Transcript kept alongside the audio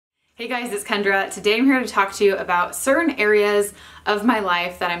Hey guys, it's Kendra. Today I'm here to talk to you about certain areas of my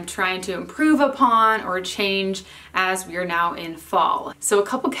life that I'm trying to improve upon or change as we are now in fall. So a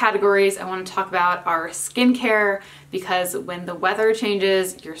couple categories I want to talk about are skincare, because when the weather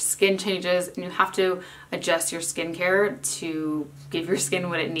changes, your skin changes and you have to adjust your skincare to give your skin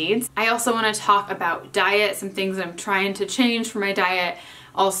what it needs. I also want to talk about diet, some things that I'm trying to change for my diet.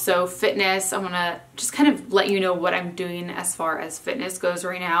 Also fitness, I want to just kind of let you know what I'm doing as far as fitness goes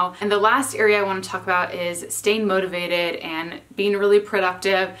right now. And the last area I want to talk about is staying motivated and being really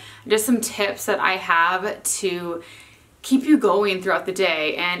productive. Just some tips that I have to keep you going throughout the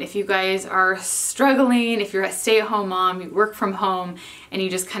day. And if you guys are struggling, if you're a stay-at-home mom, you work from home, and you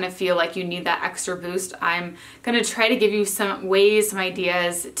just kind of feel like you need that extra boost, I'm gonna try to give you some ways, some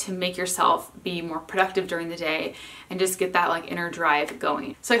ideas to make yourself be more productive during the day and just get that like inner drive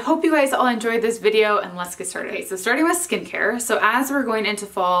going. So I hope you guys all enjoyed this video, and let's get started. Okay, so starting with skincare. So as we're going into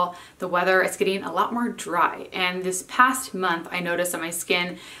fall, the weather is getting a lot more dry. And this past month, I noticed that my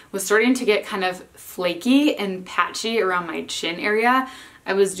skin was starting to get kind of flaky and patchy around my chin area.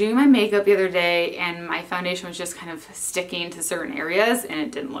 I was doing my makeup the other day and my foundation was just kind of sticking to certain areas and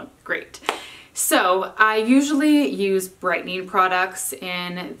it didn't look great. So I usually use brightening products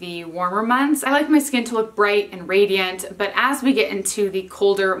in the warmer months. I like my skin to look bright and radiant, but as we get into the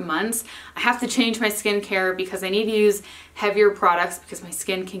colder months, I have to change my skincare because I need to use heavier products because my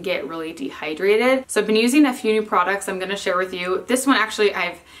skin can get really dehydrated. So I've been using a few new products I'm gonna share with you. This one actually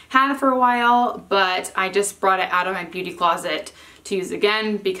I've had for a while, but I just brought it out of my beauty closet to use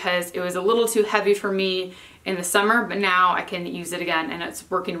again because it was a little too heavy for me in the summer, but now I can use it again and it's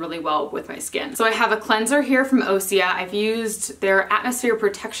working really well with my skin. So I have a cleanser here from Osea. I've used their Atmosphere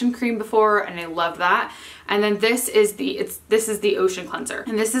Protection Cream before and I love that. And then this is the Ocean Cleanser.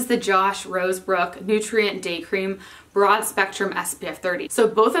 And this is the Josh Rosebrook Nutrient Day Cream Broad Spectrum SPF 30. So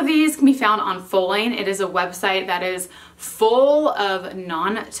both of these can be found on Folane. It is a website that is full of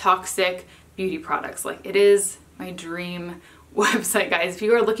non-toxic beauty products. Like, it is my dream website, guys. If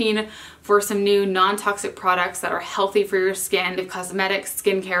you are looking for some new non-toxic products that are healthy for your skin, cosmetics,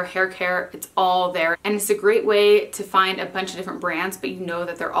 skincare, hair care, it's all there. And it's a great way to find a bunch of different brands, but you know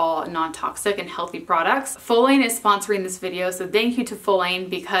that they're all non-toxic and healthy products. Folane is sponsoring this video, so thank you to Folane,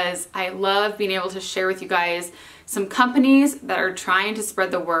 because I love being able to share with you guys some companies that are trying to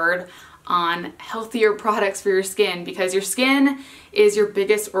spread the word on healthier products for your skin, because your skin is your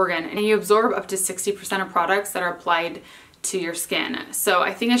biggest organ and you absorb up to 60% of products that are applied to your skin. So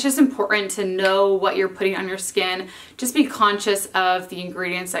I think it's just important to know what you're putting on your skin. Just be conscious of the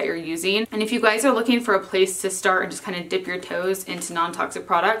ingredients that you're using. And if you guys are looking for a place to start and just kind of dip your toes into non-toxic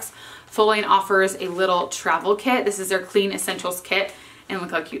products, Folane offers a little travel kit. This is their Clean Essentials Kit. And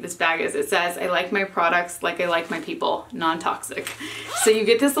look how cute this bag is. It says, "I like my products like I like my people, non-toxic." So you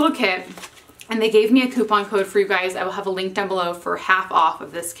get this little kit. And they gave me a coupon code for you guys. I will have a link down below for half off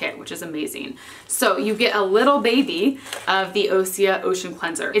of this kit, which is amazing. So you get a little baby of the Osea Ocean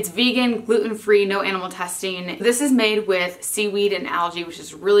Cleanser. It's vegan, gluten-free, no animal testing. This is made with seaweed and algae, which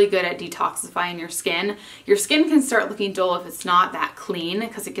is really good at detoxifying your skin. Your skin can start looking dull if it's not that clean,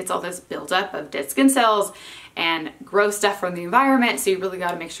 because it gets all this buildup of dead skin cells and gross stuff from the environment, so you really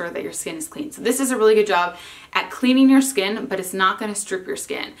got to make sure that your skin is clean. So this is a really good job at cleaning your skin, but it's not going to strip your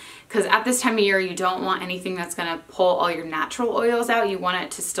skin, because at this time of year you don't want anything that's going to pull all your natural oils out. You want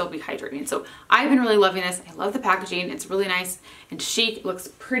it to still be hydrating. So I've been really loving this. I love the packaging. It's really nice and chic. It looks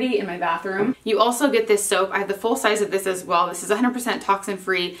pretty in my bathroom. You also get this soap. I have the full size of this as well. This is 100% toxin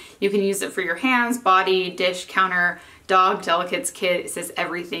free. You can use it for your hands, body, dish, counter, dog, delicates, kid. It says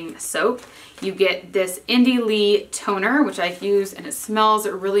everything soap. You get this Indie Lee toner, which I've used, and it smells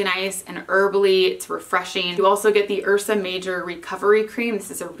really nice and herbally. It's refreshing. You also get the Ursa Major Recovery Cream.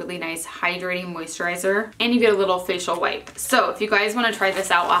 This is a really nice hydrating moisturizer. And you get a little facial wipe. So if you guys want to try this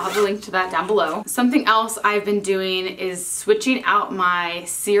out, I'll have a link to that down below. Something else I've been doing is switching out my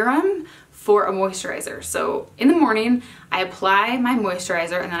serum for a moisturizer. So in the morning, I apply my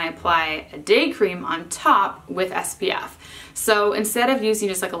moisturizer and then I apply a day cream on top with SPF. So instead of using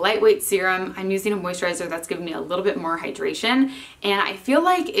just like a lightweight serum, I'm using a moisturizer that's giving me a little bit more hydration, and I feel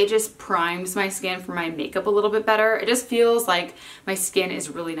like it just primes my skin for my makeup a little bit better. It just feels like my skin is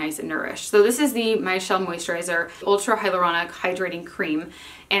really nice and nourished. So this is the My Shell Moisturizer Ultra Hyaluronic Hydrating Cream,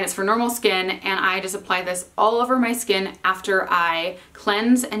 and it's for normal skin, and I just apply this all over my skin after I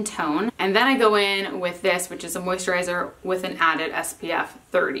cleanse and tone. And then I go in with this, which is a moisturizer with an added SPF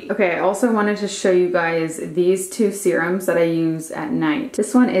 30. Okay, I also wanted to show you guys these two serums that I use at night.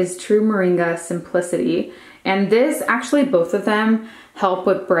 This one is True Moringa Simplicity, And this, actually both of them help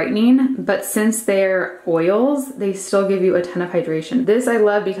with brightening, but since they're oils, they still give you a ton of hydration. This I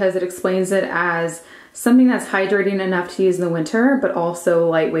love because it explains it as something that's hydrating enough to use in the winter, but also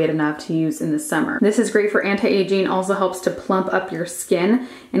lightweight enough to use in the summer. This is great for anti-aging, also helps to plump up your skin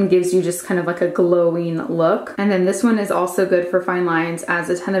and gives you just kind of like a glowing look. And then this one is also good for fine lines, adds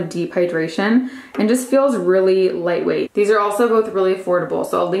a ton of deep hydration, and just feels really lightweight. These are also both really affordable,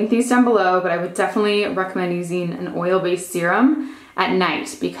 so I'll link these down below, but I would definitely recommend using an oil-based serum at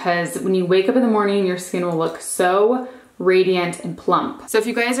night because when you wake up in the morning, your skin will look so radiant and plump. So if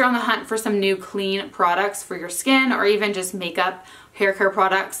you guys are on the hunt for some new clean products for your skin or even just makeup, hair care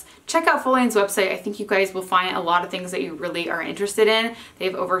products, check out Folian's website. I think you guys will find a lot of things that you really are interested in. They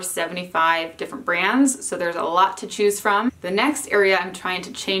have over 75 different brands, so there's a lot to choose from. The next area I'm trying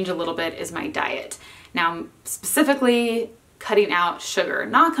to change a little bit is my diet. Now, specifically cutting out sugar,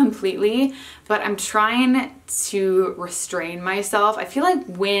 not completely, but I'm trying to restrain myself. I feel like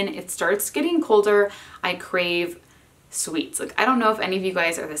when it starts getting colder, I crave sweets. Like, I don't know if any of you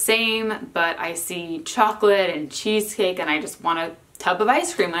guys are the same, but I see chocolate and cheesecake and I just want a tub of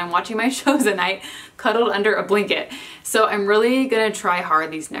ice cream when I'm watching my shows at night, cuddled under a blanket. So I'm really gonna try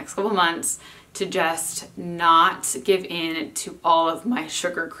hard these next couple months to just not give in to all of my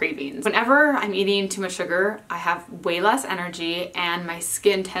sugar cravings. Whenever I'm eating too much sugar, I have way less energy and my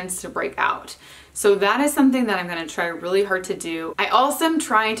skin tends to break out. So that is something that I'm gonna try really hard to do. I also am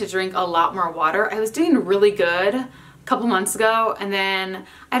trying to drink a lot more water. I was doing really good a couple months ago, and then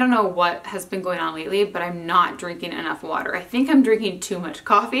I don't know what has been going on lately, but I'm not drinking enough water. I think I'm drinking too much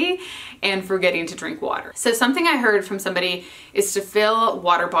coffee and forgetting to drink water. So something I heard from somebody is to fill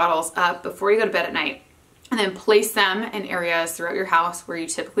water bottles up before you go to bed at night and then place them in areas throughout your house where you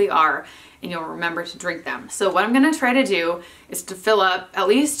typically are, and you'll remember to drink them. So what I'm gonna try to do is to fill up at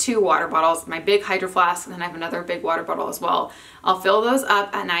least 2 water bottles, my big hydro flask, and then I have another big water bottle as well. I'll fill those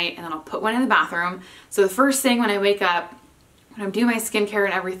up at night and then I'll put one in the bathroom. So the first thing when I wake up, when I'm doing my skincare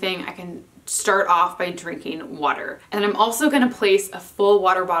and everything, I can start off by drinking water. And I'm also gonna place a full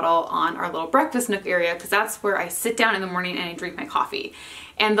water bottle on our little breakfast nook area because that's where I sit down in the morning and I drink my coffee.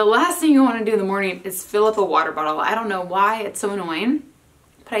 And the last thing you wanna do in the morning is fill up a water bottle. I don't know why it's so annoying,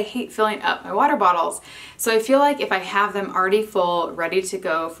 but I hate filling up my water bottles. So I feel like if I have them already full, ready to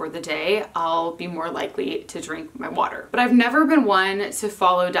go for the day, I'll be more likely to drink my water. But I've never been one to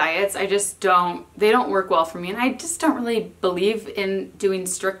follow diets. I just don't, they don't work well for me. And I just don't really believe in doing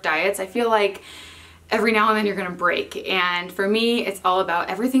strict diets. I feel like every now and then you're gonna break. And for me, it's all about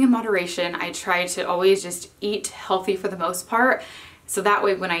everything in moderation. I try to always just eat healthy for the most part. So that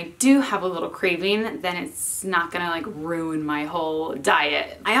way when I do have a little craving, then it's not gonna like ruin my whole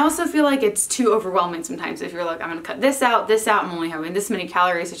diet. I also feel like it's too overwhelming sometimes. If you're like, I'm gonna cut this out, I'm only having this many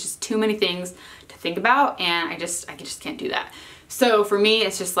calories. It's just too many things to think about, and I just can't do that. So for me,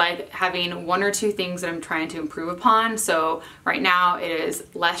 it's just like having 1 or 2 things that I'm trying to improve upon. So right now it is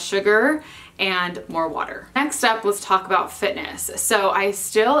less sugar and more water. Next up, let's talk about fitness. So I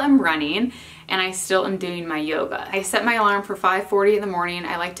still am running and I still am doing my yoga. I set my alarm for 5:40 in the morning.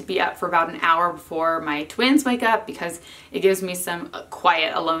 I like to be up for about an hour before my twins wake up because it gives me some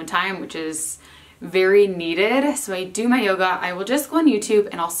quiet alone time, which is very needed. So I do my yoga. I will just go on YouTube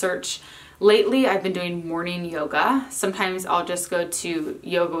and I'll search. Lately, I've been doing morning yoga. Sometimes I'll just go to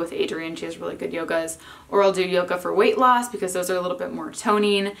Yoga with Adrienne. She has really good yogas. Or I'll do yoga for weight loss because those are a little bit more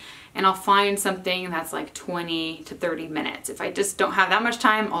toning. And I'll find something that's like 20 to 30 minutes. If I just don't have that much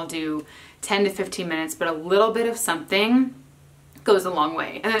time, I'll do 10 to 15 minutes, but a little bit of something goes a long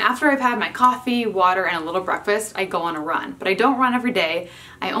way. And then after I've had my coffee, water, and a little breakfast, I go on a run. But I don't run every day.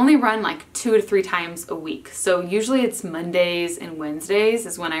 I only run like 2 to 3 times a week. So usually it's Mondays and Wednesdays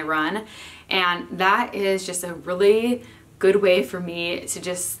is when I run. And that is just a really good way for me to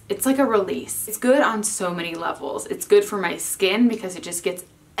just, it's like a release. It's good on so many levels. It's good for my skin because it just gets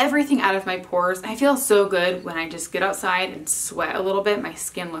everything out of my pores. I feel so good when I just get outside and sweat a little bit. My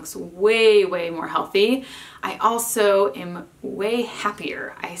skin looks way, way more healthy. I also am way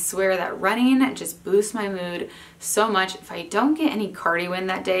happier. I swear that running just boosts my mood so much. If I don't get any cardio in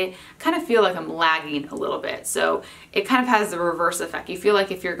that day, I kind of feel like I'm lagging a little bit. So it kind of has the reverse effect. You feel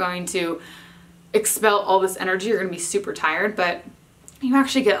like if you're going to expel all this energy, you're gonna be super tired, but you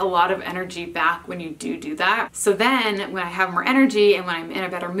actually get a lot of energy back when you do that. So then when I have more energy and when I'm in a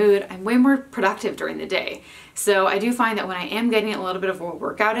better mood, I'm way more productive during the day. So I do find that when I am getting a little bit of a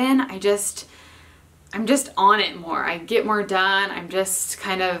workout in, I'm just on it more. I get more done. I'm just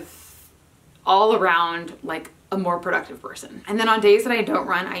kind of all around like a more productive person. And then on days that I don't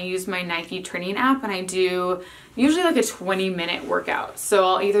run, I use my Nike training app and I do usually like a 20-minute workout. So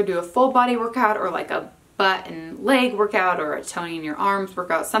I'll either do a full body workout or like a butt and leg workout or a toning your arms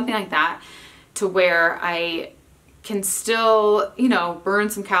workout, something like that, to where I can still, you know, burn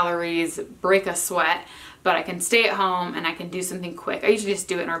some calories, break a sweat, but I can stay at home and I can do something quick. I usually just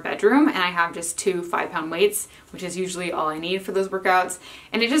do it in our bedroom, and I have just 2 5-pound weights, which is usually all I need for those workouts.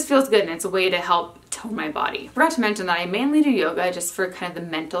 And it just feels good, and it's a way to help tone my body. I forgot to mention that I mainly do yoga just for kind of the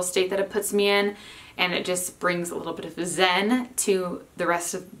mental state that it puts me in, and it just brings a little bit of zen to the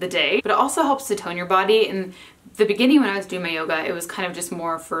rest of the day. But it also helps to tone your body. In the beginning when I was doing my yoga, it was kind of just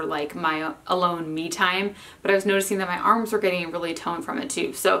more for like my alone me time, but I was noticing that my arms were getting really toned from it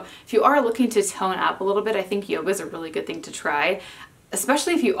too. So if you are looking to tone up a little bit, I think yoga is a really good thing to try,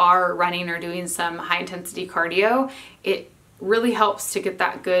 especially if you are running or doing some high intensity cardio. It really helps to get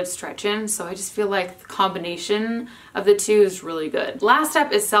that good stretch in. So I just feel like the combination of the two is really good. Last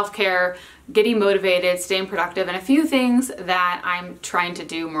step is self-care, getting motivated, staying productive, and a few things that I'm trying to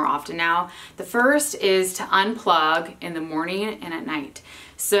do more often now. The first is to unplug in the morning and at night.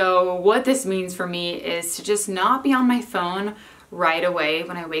 So what this means for me is to just not be on my phone right away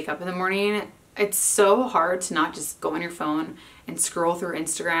when I wake up in the morning. It's so hard to not just go on your phone and scroll through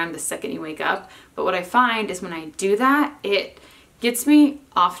Instagram the second you wake up. But what I find is when I do that, it gets me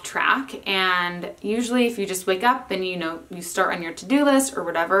off track. And usually if you just wake up and you start on your to-do list or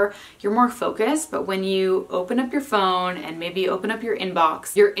whatever, you're more focused. But when you open up your phone and maybe open up your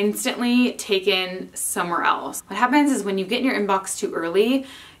inbox, you're instantly taken somewhere else. What happens is when you get in your inbox too early,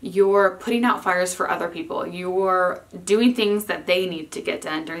 you're putting out fires for other people. You're doing things that they need to get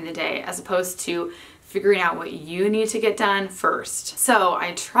done during the day, as opposed to figuring out what you need to get done first. So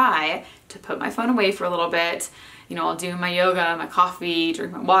I try to put my phone away for a little bit. You know, I'll do my yoga, my coffee,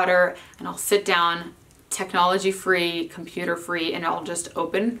 drink my water, and I'll sit down, technology free, computer free, and I'll just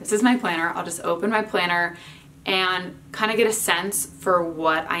open, this is my planner, I'll just open my planner and kind of get a sense for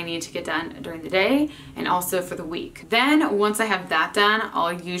what I need to get done during the day and also for the week. Then once I have that done,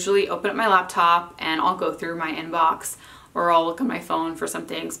 I'll usually open up my laptop and I'll go through my inbox, or I'll look on my phone for some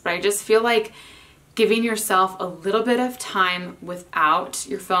things. But I just feel like giving yourself a little bit of time without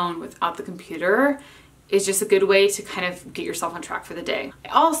your phone, without the computer, is just a good way to kind of get yourself on track for the day. I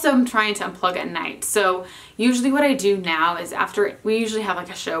also am trying to unplug at night. So usually what I do now is after, we usually have like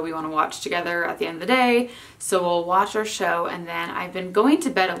a show we want to watch together at the end of the day. So we'll watch our show, and then I've been going to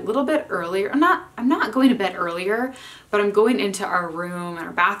bed a little bit earlier. I'm not going to bed earlier, but I'm going into our room and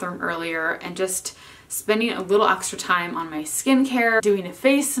our bathroom earlier and just spending a little extra time on my skincare, doing a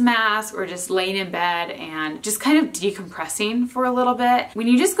face mask, or just laying in bed and just kind of decompressing for a little bit. When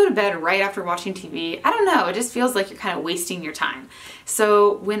you just go to bed right after watching TV, I don't know, it just feels like you're kind of wasting your time.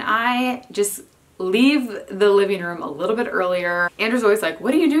 So when I just leave the living room a little bit earlier, Andrew's always like,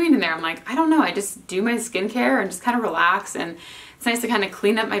 what are you doing in there? I'm like, I don't know, I just do my skincare and just kind of relax. And it's nice to kind of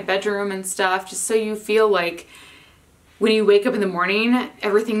clean up my bedroom and stuff, just so you feel like when you wake up in the morning,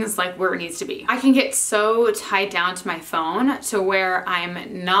 everything is like where it needs to be. I can get so tied down to my phone to where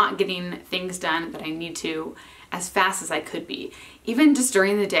I'm not getting things done that I need to as fast as I could be, even just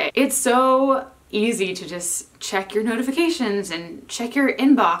during the day. It's so easy to just check your notifications and check your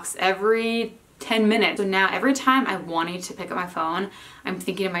inbox every 10 minutes. So now every time I'm wanting to pick up my phone, I'm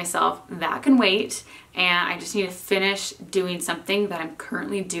thinking to myself, that can wait, and I just need to finish doing something that I'm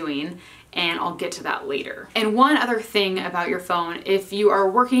currently doing, and I'll get to that later. And one other thing about your phone, if you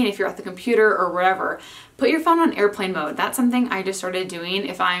are working, if you're at the computer or whatever, put your phone on airplane mode. That's something I just started doing.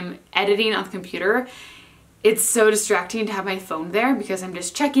 If I'm editing on the computer, it's so distracting to have my phone there because I'm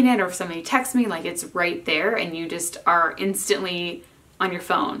just checking it, or if somebody texts me, like it's right there and you just are instantly on your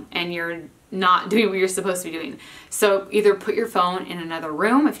phone and you're not doing what you're supposed to be doing. So either put your phone in another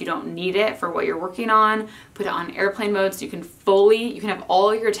room if you don't need it for what you're working on, put it on airplane mode so you can have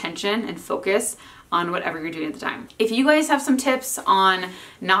all your attention and focus on whatever you're doing at the time. If you guys have some tips on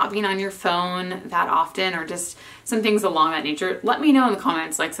not being on your phone that often, or just some things along that nature, let me know in the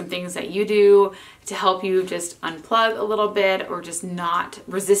comments, like some things that you do to help you just unplug a little bit, or just not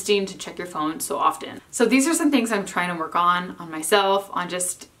resisting to check your phone so often. So these are some things I'm trying to work on myself, on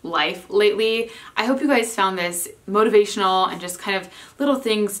just life lately. I hope you guys found this motivational and just kind of little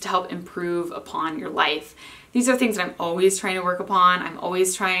things to help improve upon your life. These are things that I'm always trying to work upon. I'm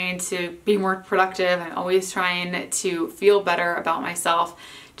always trying to be more productive. I'm always trying to feel better about myself.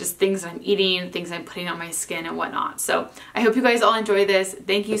 Just things that I'm eating, things I'm putting on my skin and whatnot. So I hope you guys all enjoy this.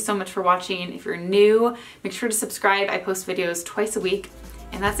 Thank you so much for watching. If you're new, make sure to subscribe. I post videos twice a week.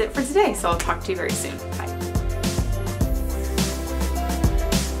 And that's it for today. So I'll talk to you very soon. Bye.